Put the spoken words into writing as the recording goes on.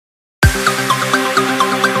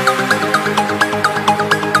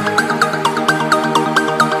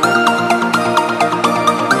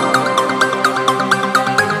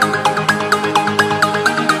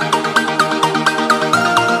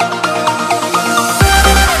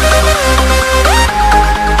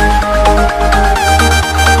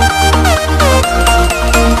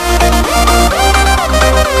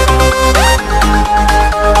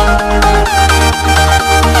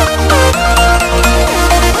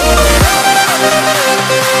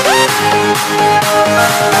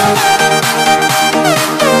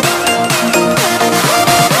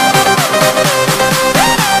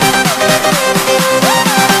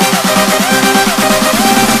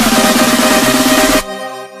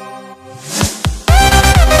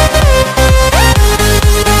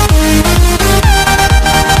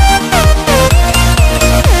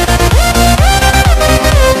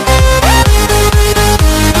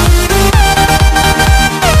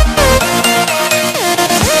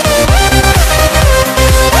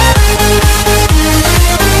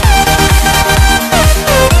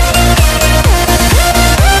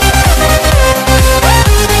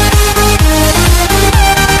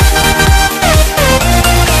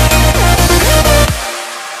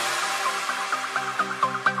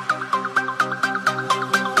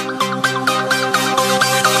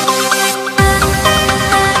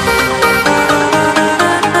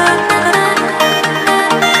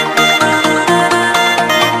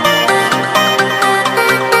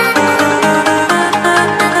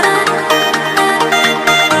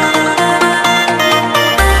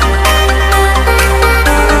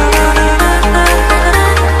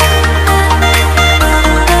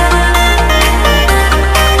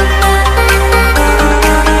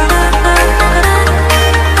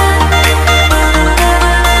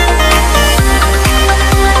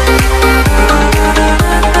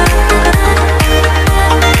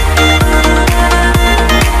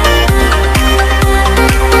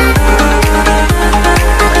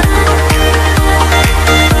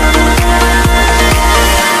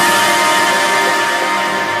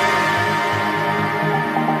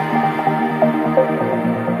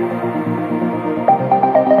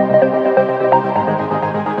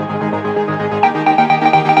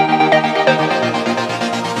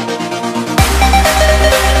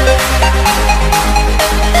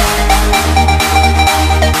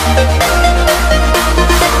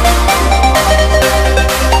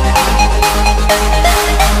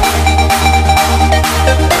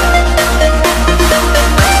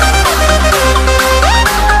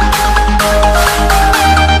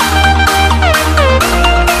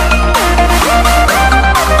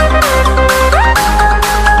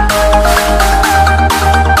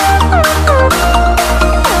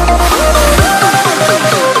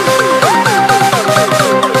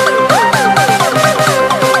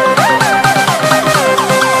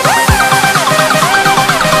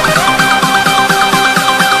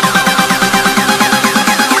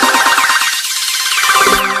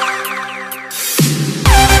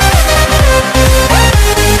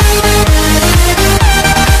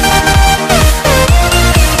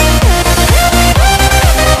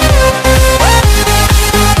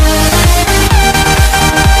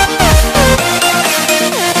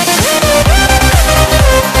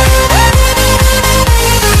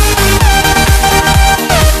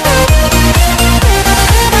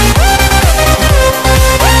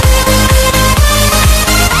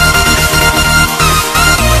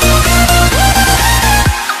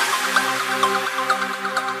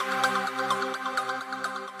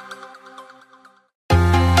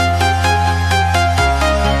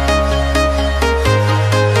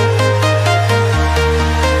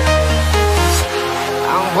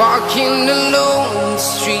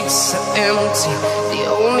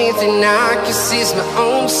only thing I can see is my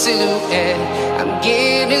own silhouette. I'm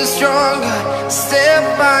getting stronger,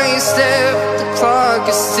 step by step. The clock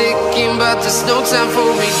is ticking, but there's no time for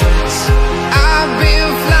regrets. I've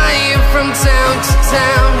been flying from town to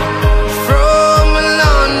town, from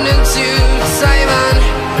London to Taiwan.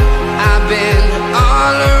 I've been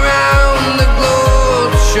all around the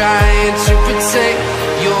globe, trying to protect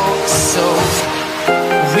your soul.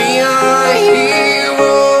 We are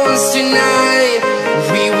heroes tonight.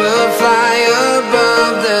 We will fly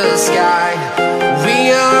above the sky.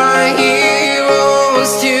 We are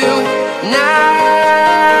heroes tonight.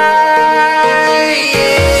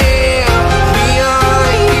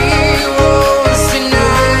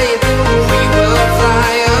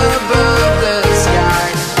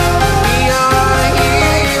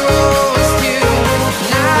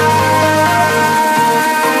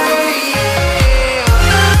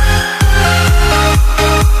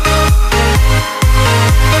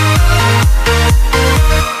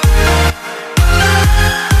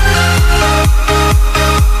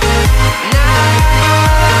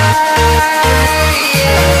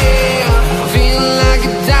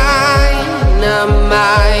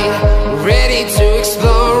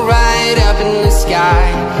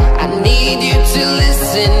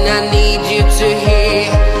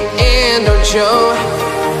 Show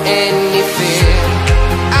any fear.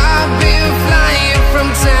 I've been flying from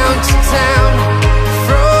town to town,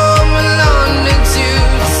 from London to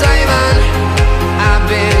Taiwan. I've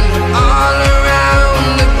been all around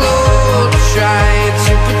the globe, trying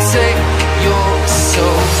to protect your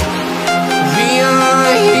soul. We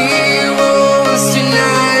are heroes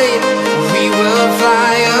tonight. We will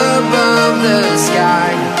fly above the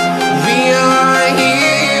sky. We are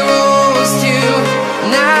heroes tonight.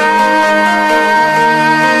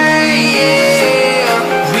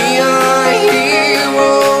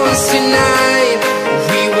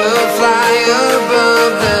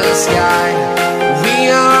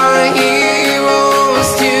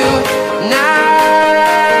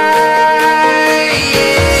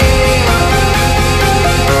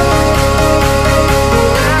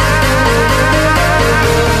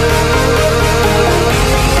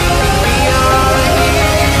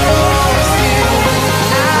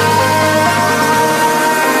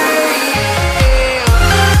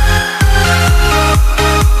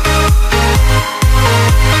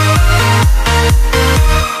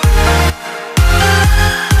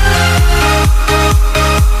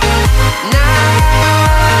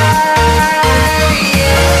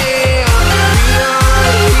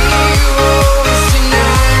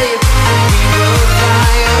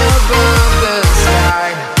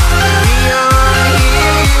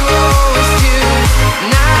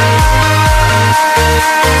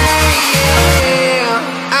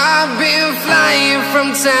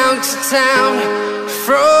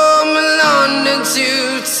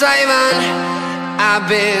 I've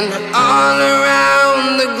been all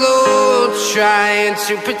around the globe, trying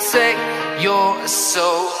to protect your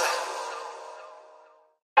soul.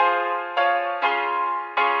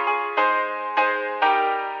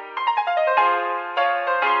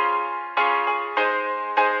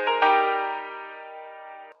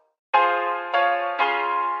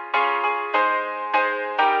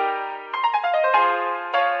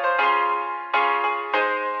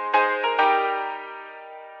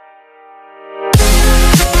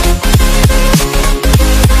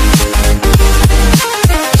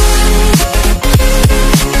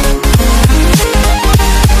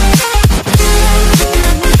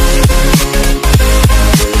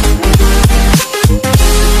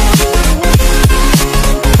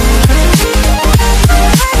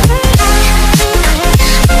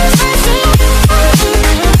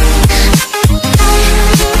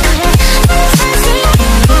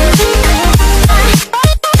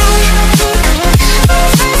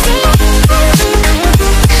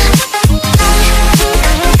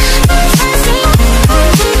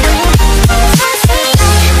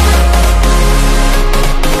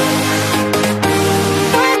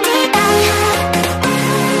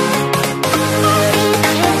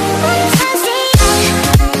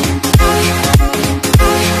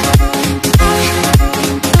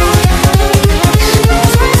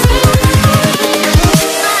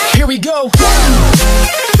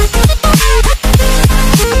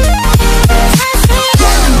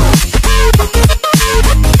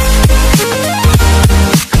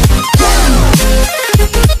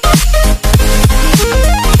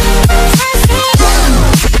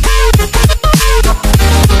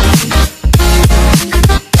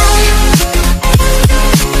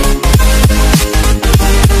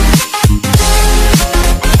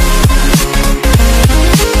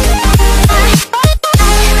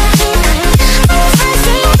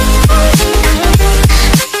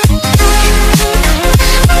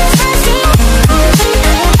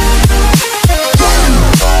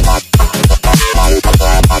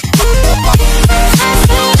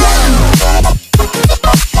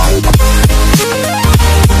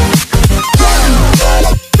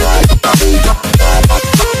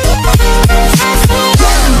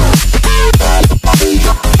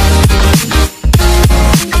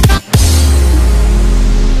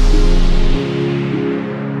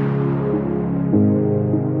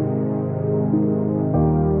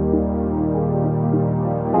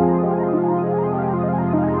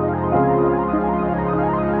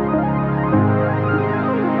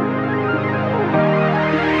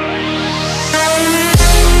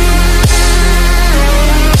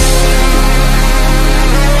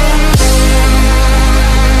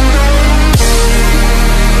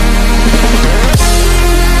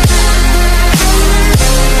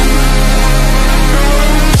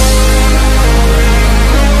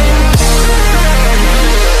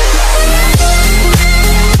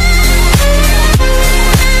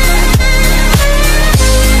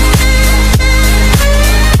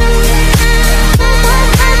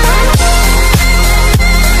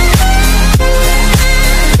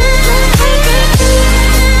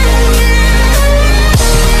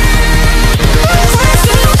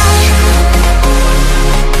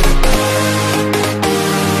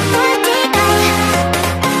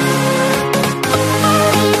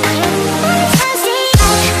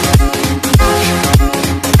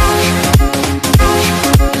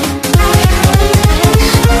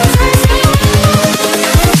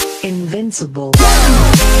 possible.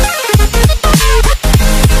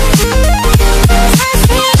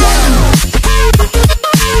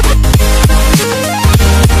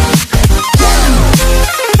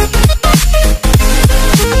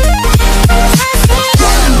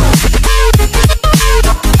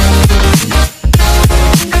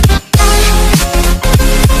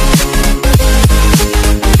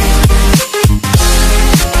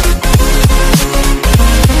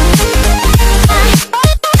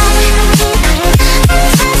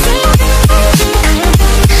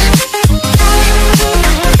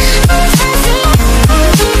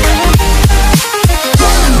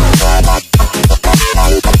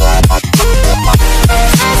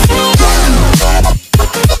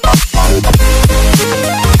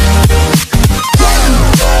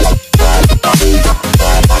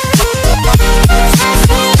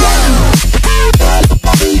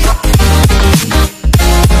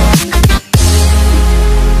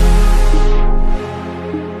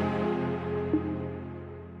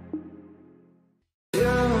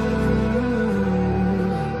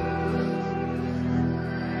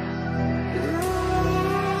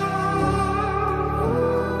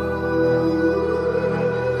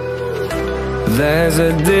 There's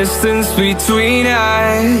a distance between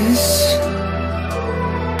us.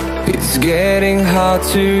 It's getting hard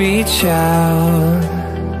to reach out.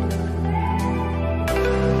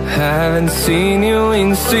 Haven't seen you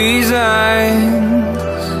in seasons,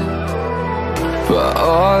 but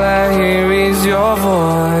all I hear is your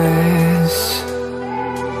voice.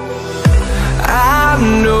 I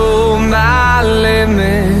know my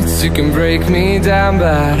limits, you can break me down,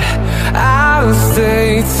 but I'll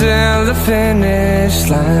stay till the finish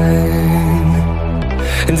line.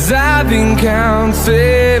 And I've been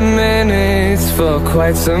counting minutes for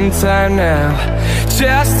quite some time now,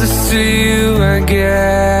 just to see you again.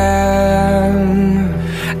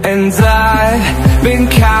 And I've been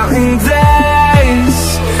counting days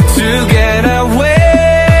to get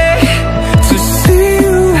away, to see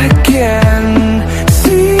you again,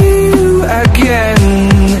 see you again.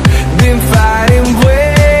 Been fighting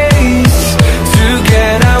ways to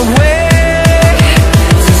get away,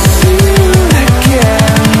 to see you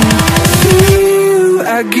again, see you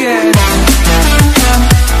again.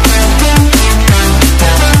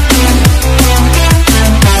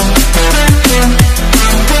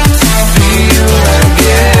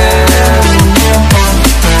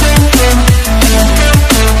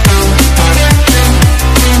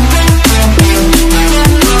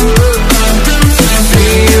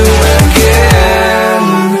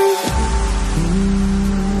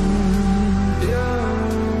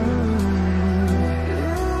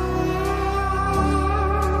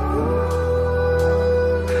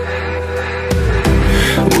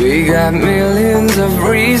 We got millions of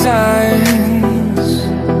reasons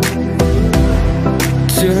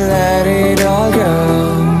to let it all go.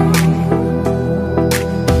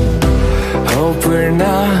 Hope we're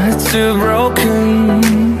not too broken.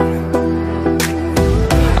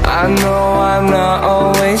 I know I'm not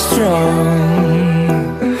always strong,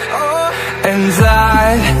 and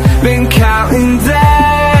I've been counting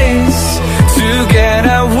days to get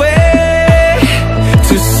away,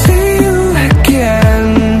 to see you again,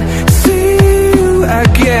 see you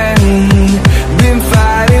again. Been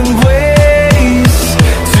fighting ways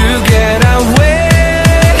to get away,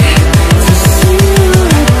 to see you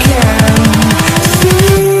again, see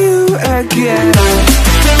you again.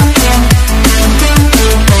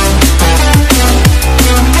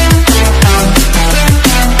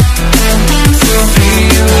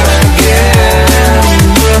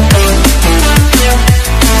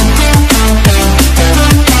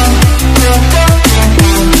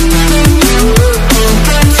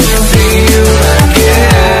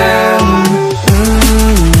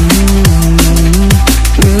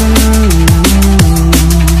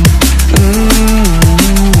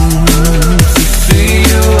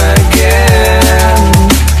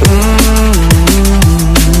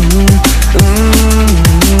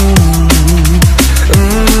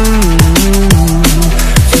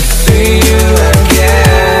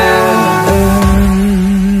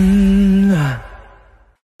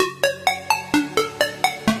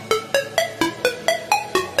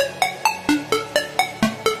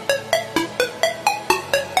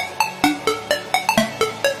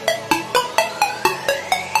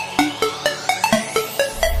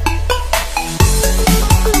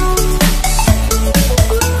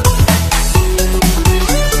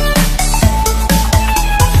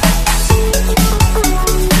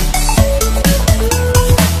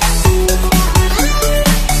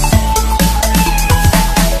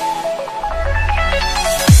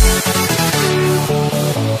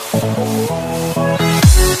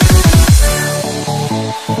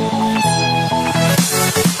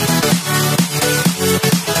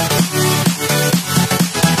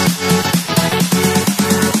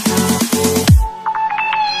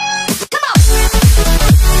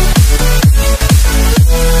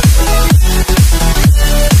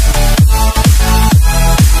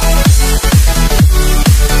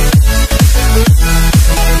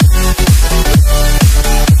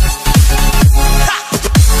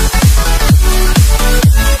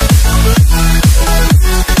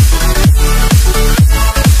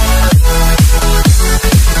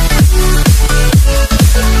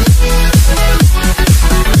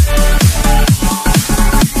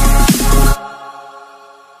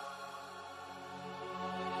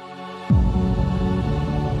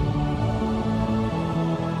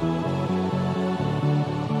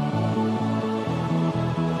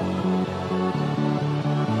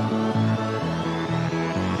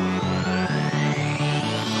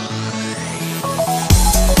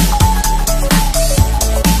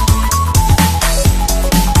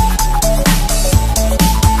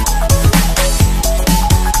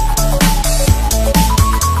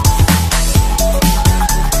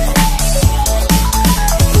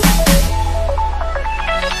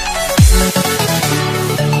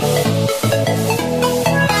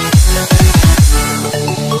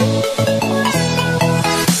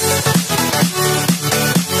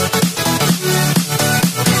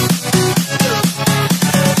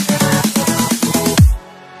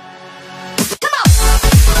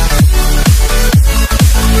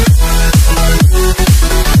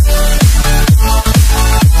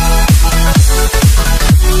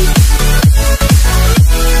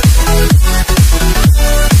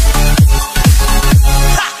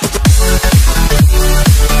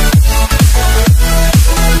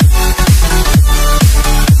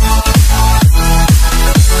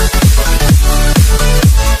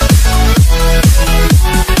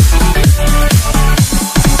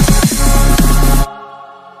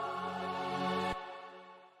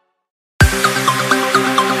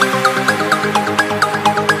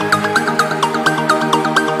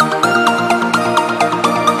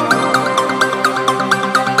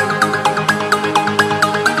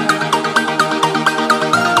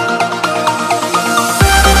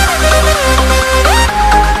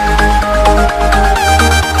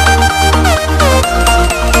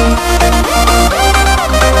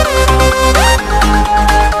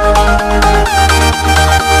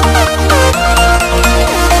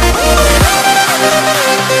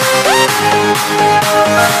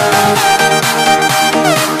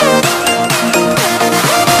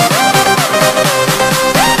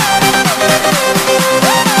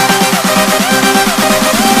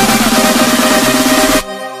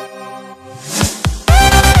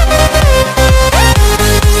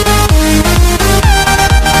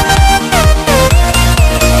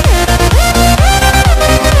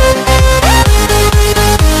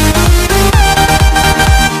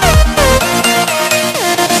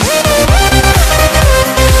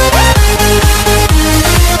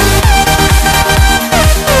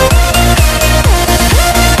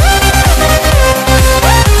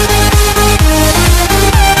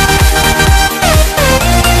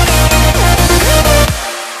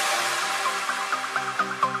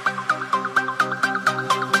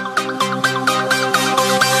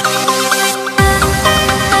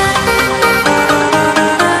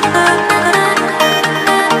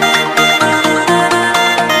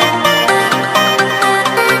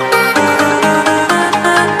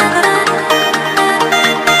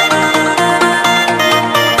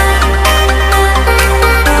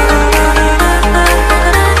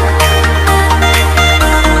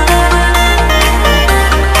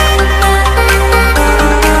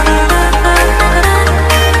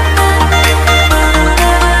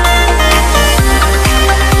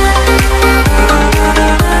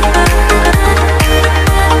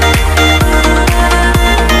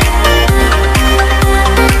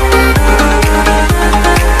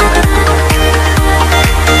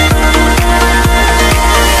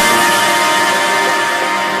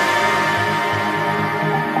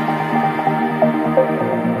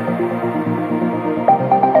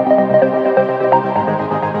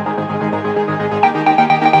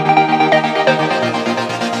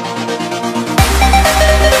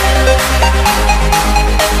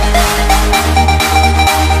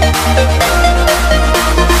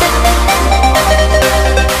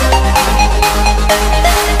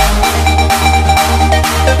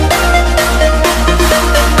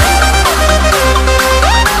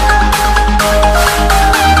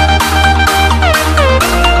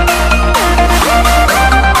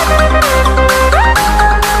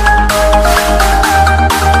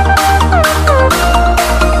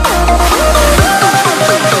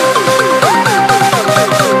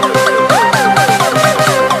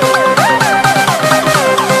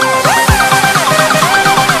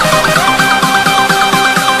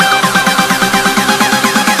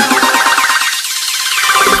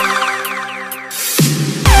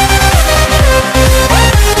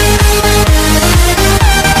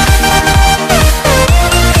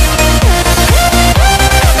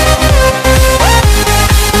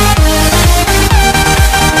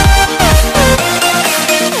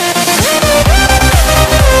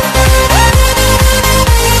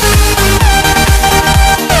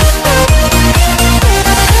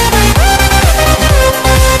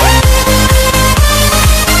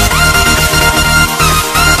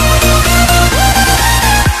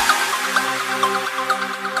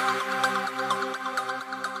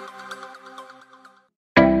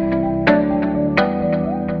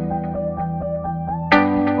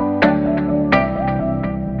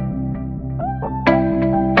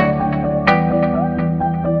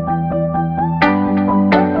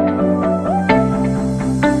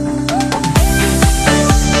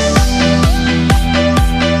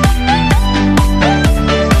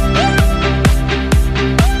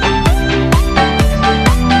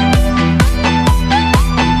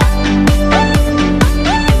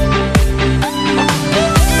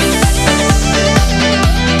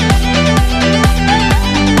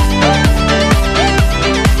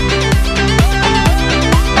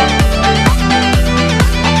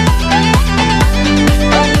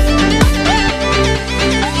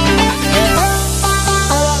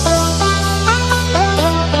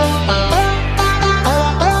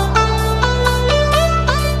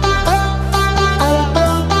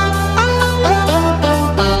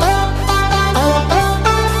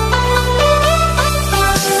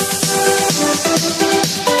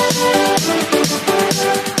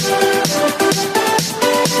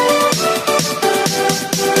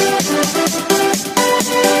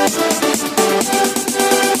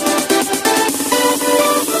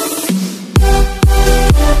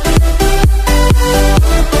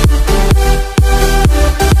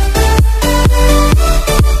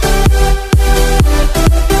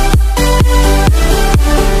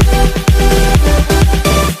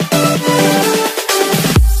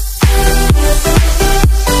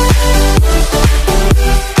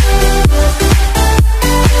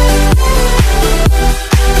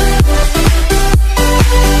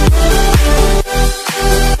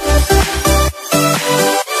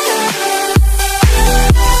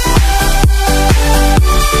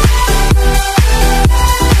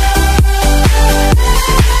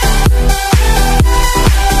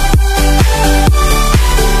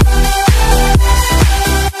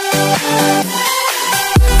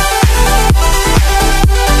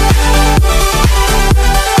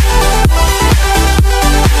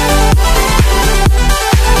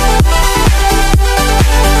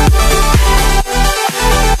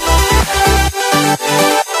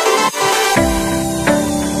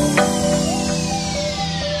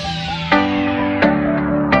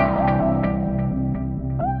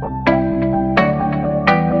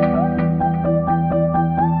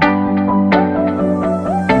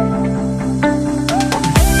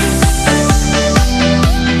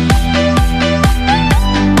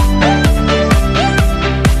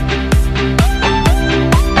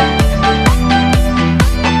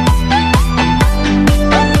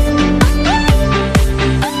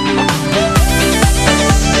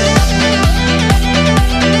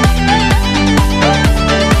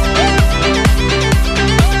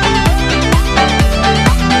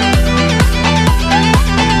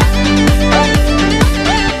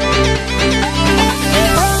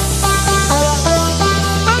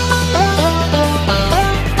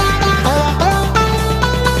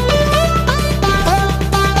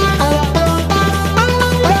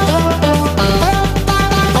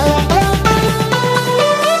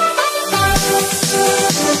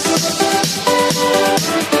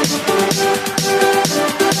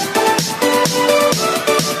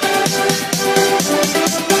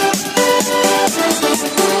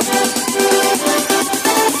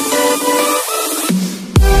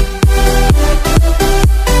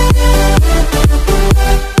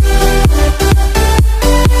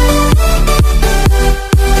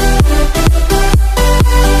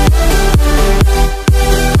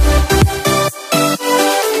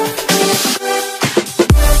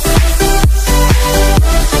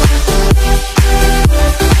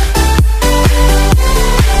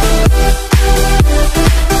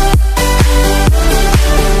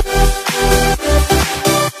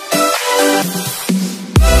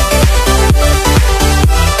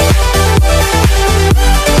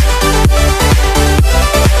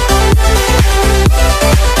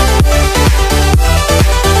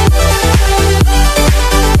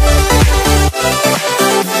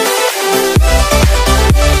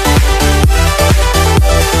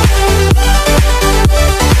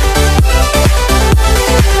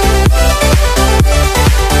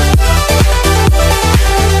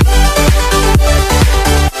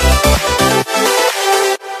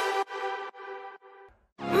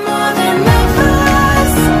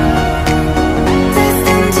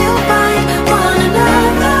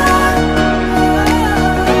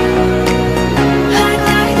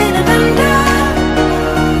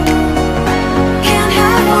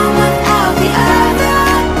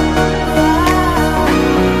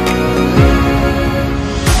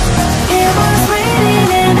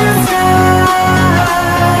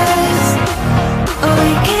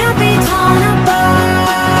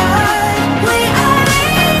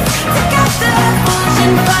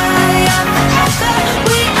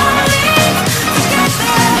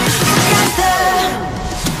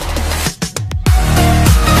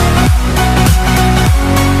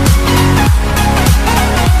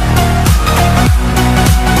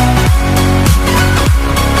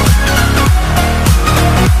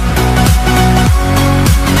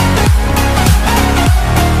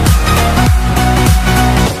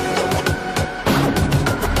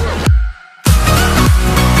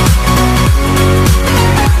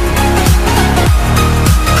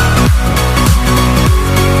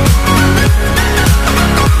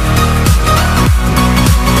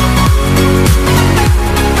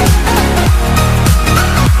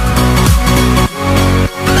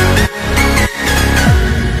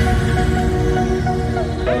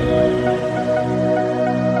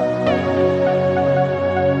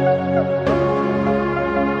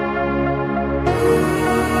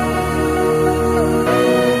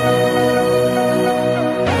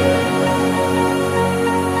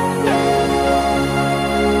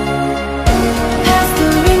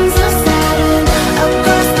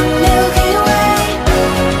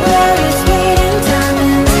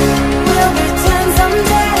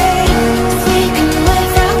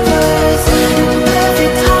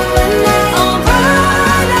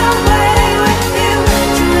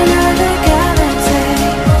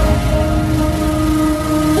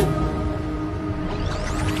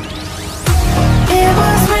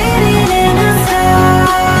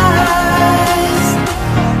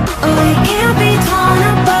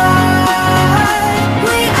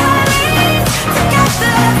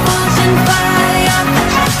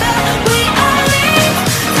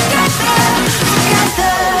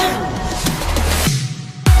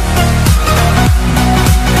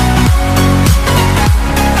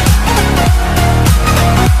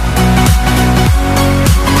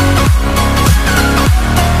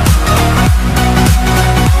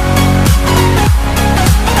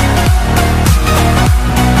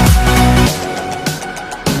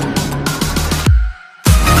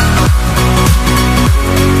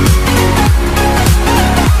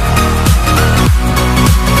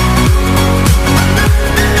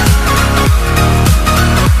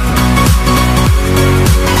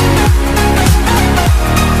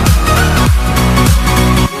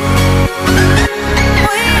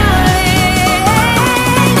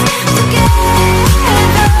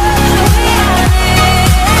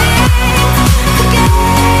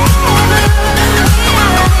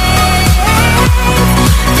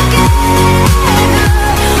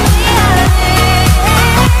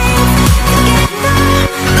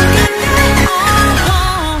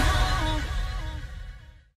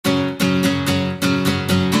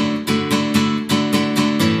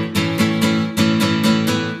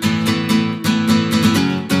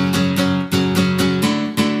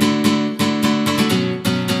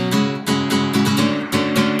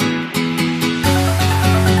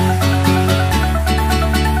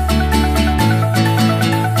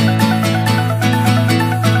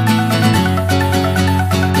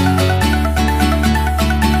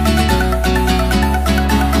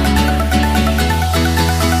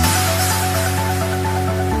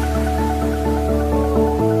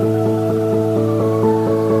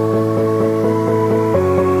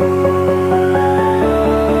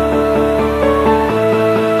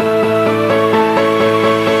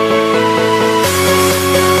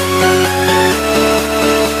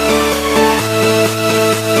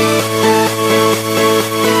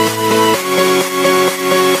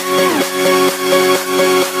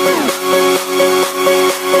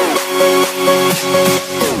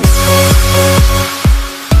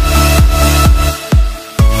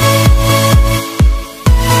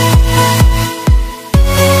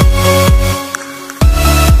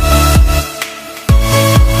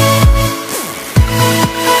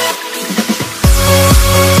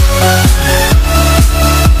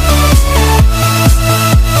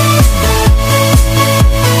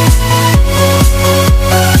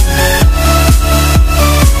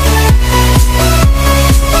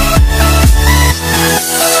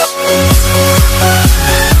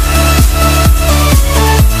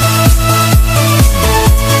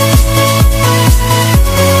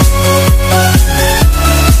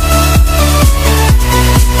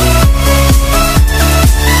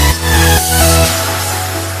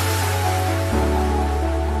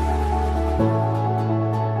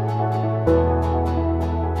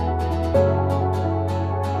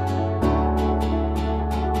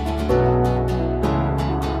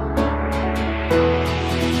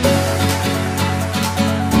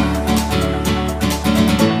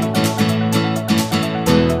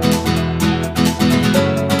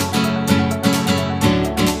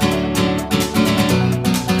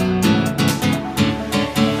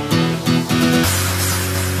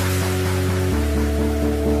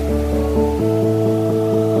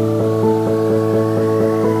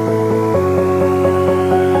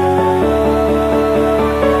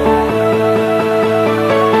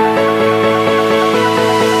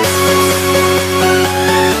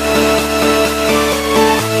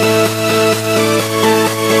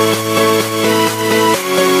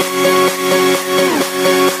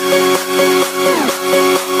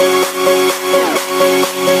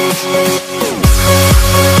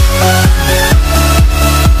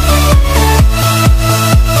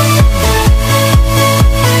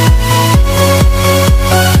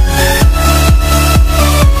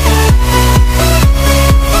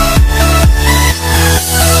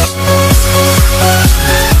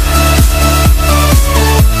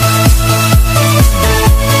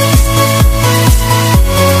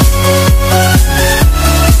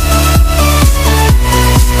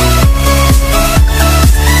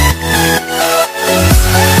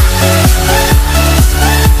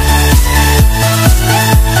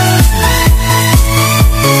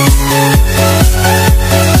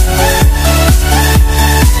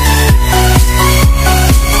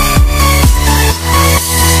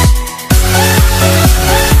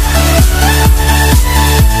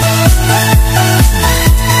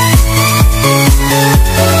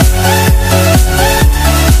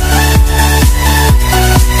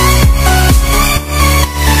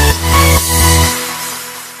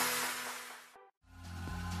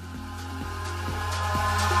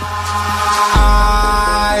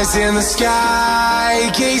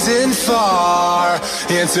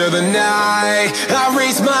 into the night. I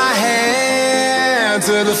raise my hand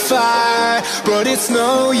to the fire, but it's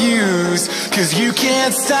no use, 'cause you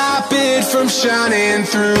can't stop it from shining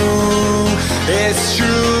through. It's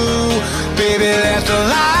true, baby, let the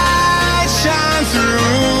light shine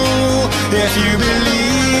through. If you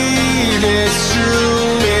believe it's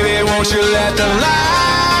true, baby, won't you let the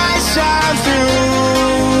light shine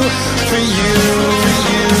through for you, for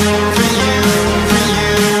you, for you, for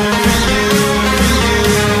you, for you,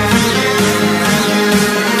 for you, for you,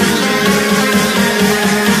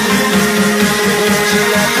 won't you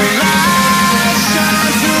let the light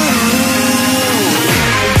shine through?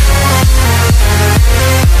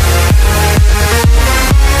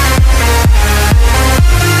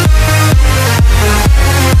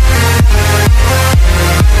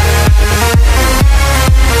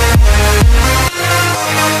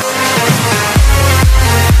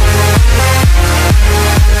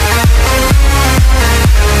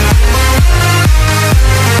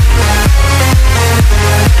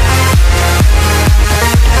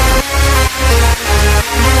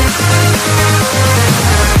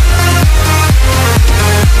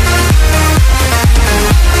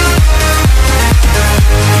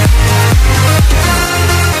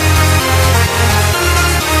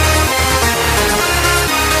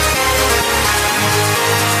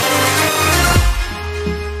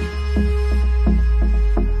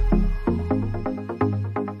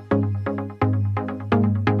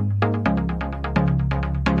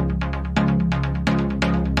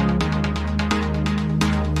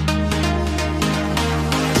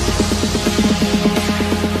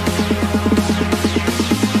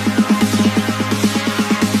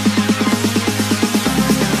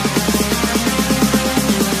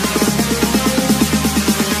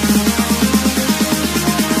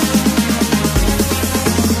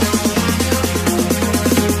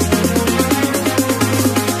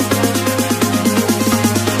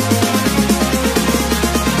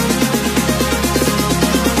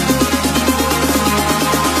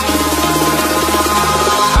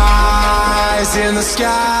 In the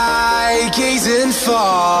sky, gazing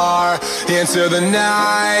far into the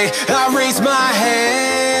night. I raise my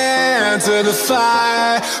hand to the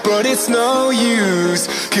fire, but it's no use,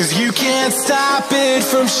 'cause you can't stop it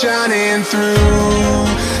from shining through.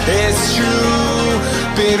 It's true,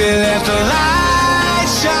 baby, let the light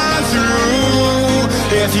shine through.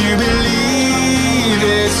 If you believe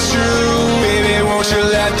it's true, baby, won't you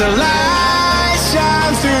let the light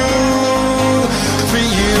shine through for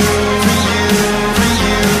you, for you, for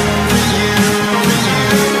you, for you, for you,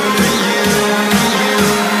 for you,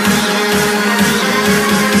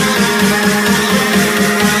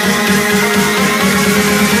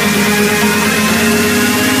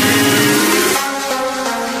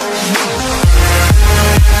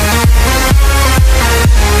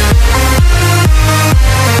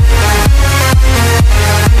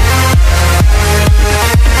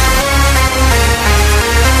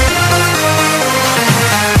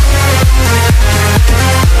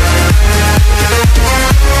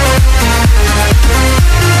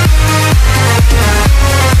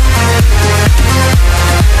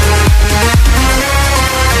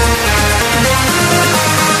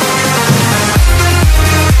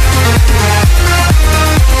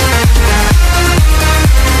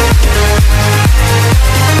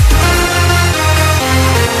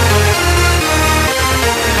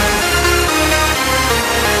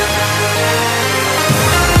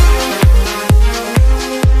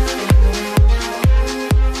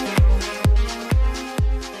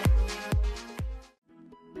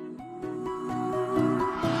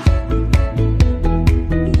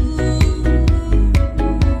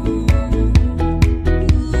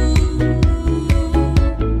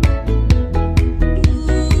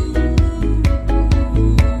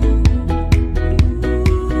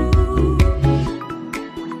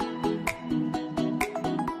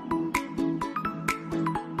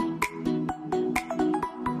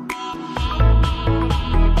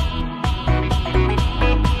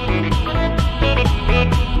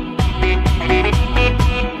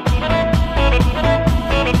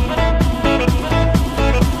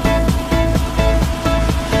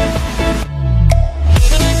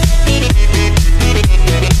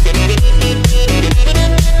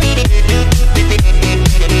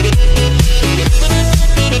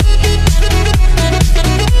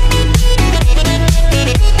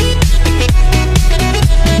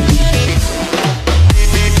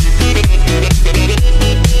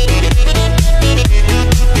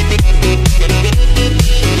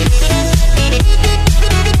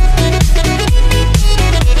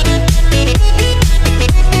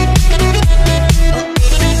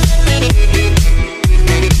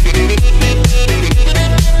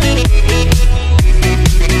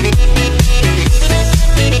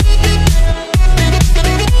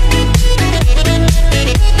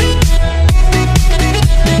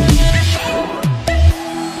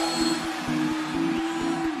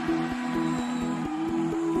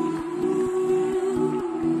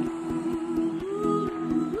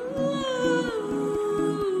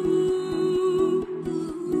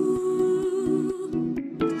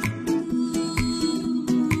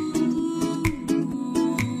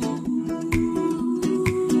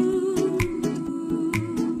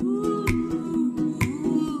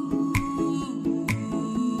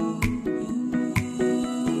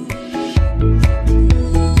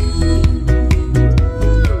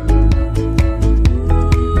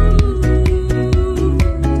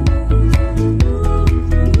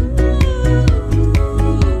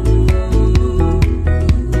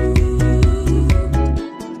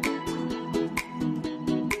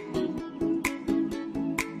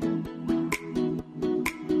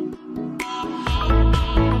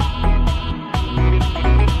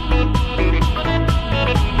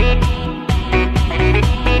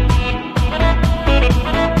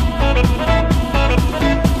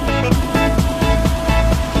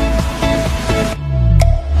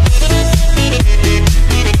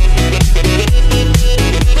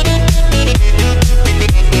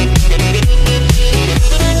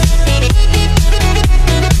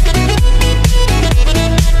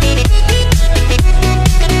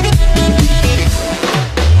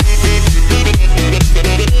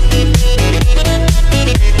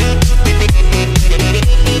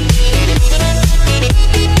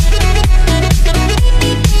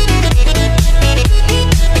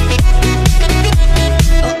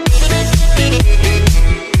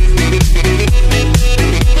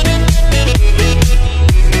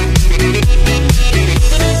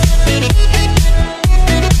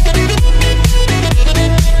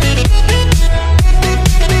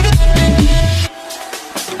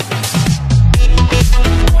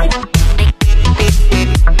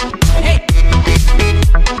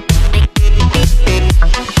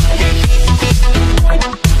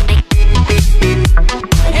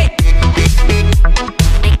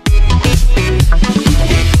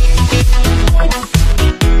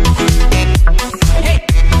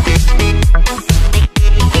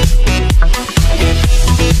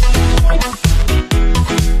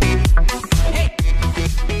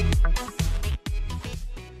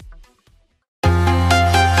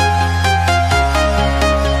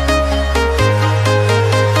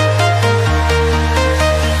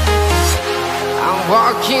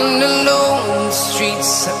 Walking alone, the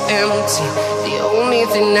streets are empty. The only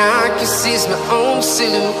thing I can see is my own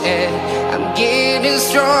silhouette. I'm getting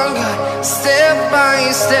stronger, step by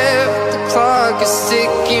step. The clock is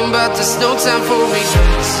ticking, but there's no time for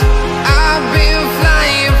regrets. I've been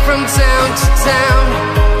flying from town to town,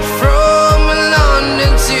 from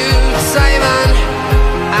London to Taiwan.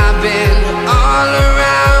 I've been all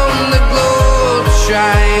around the globe,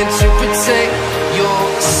 trying to protect your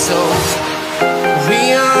soul.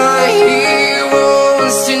 We are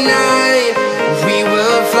heroes tonight. We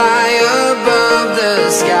will fly above the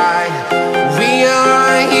sky. We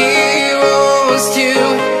are heroes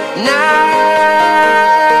tonight.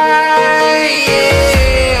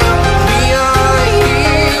 Yeah. We are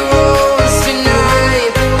heroes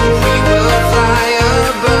tonight. We will fly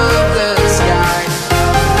above the sky.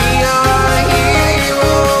 We are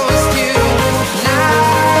heroes tonight.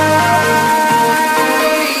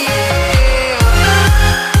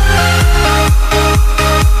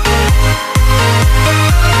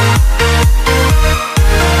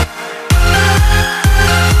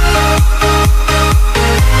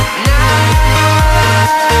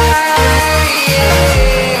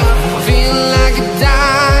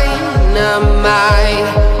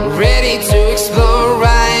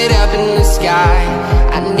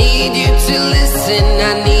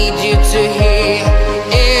 I need you to hear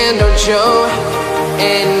and don't show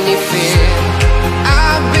any fear.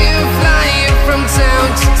 I've been flying from town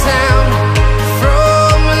to town,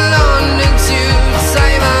 from London to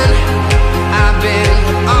Taiwan. I've been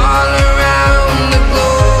all around the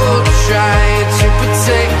globe, trying to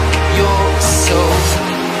protect your soul.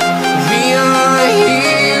 We are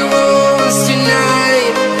heroes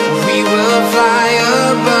tonight. We will fly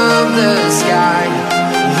above the sky.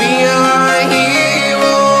 We are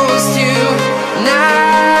heroes tonight.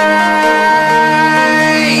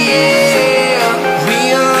 Yeah. We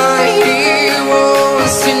are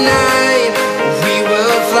heroes tonight. We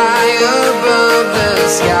will fly above the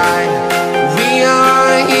sky. We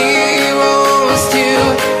are heroes tonight.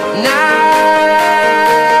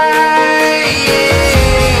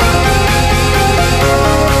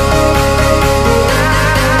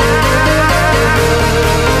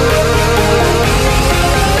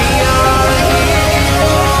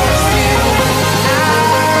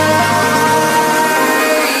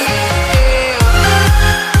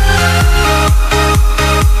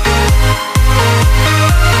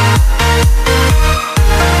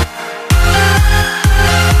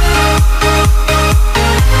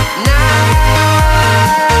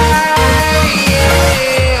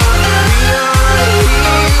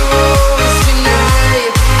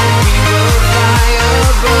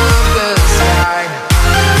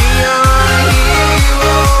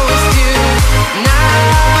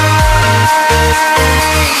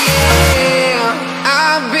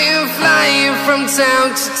 Town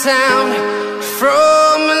to town,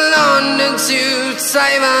 from London to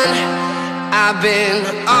Taiwan. I've been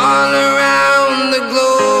all around the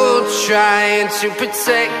globe, trying to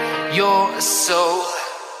protect your soul.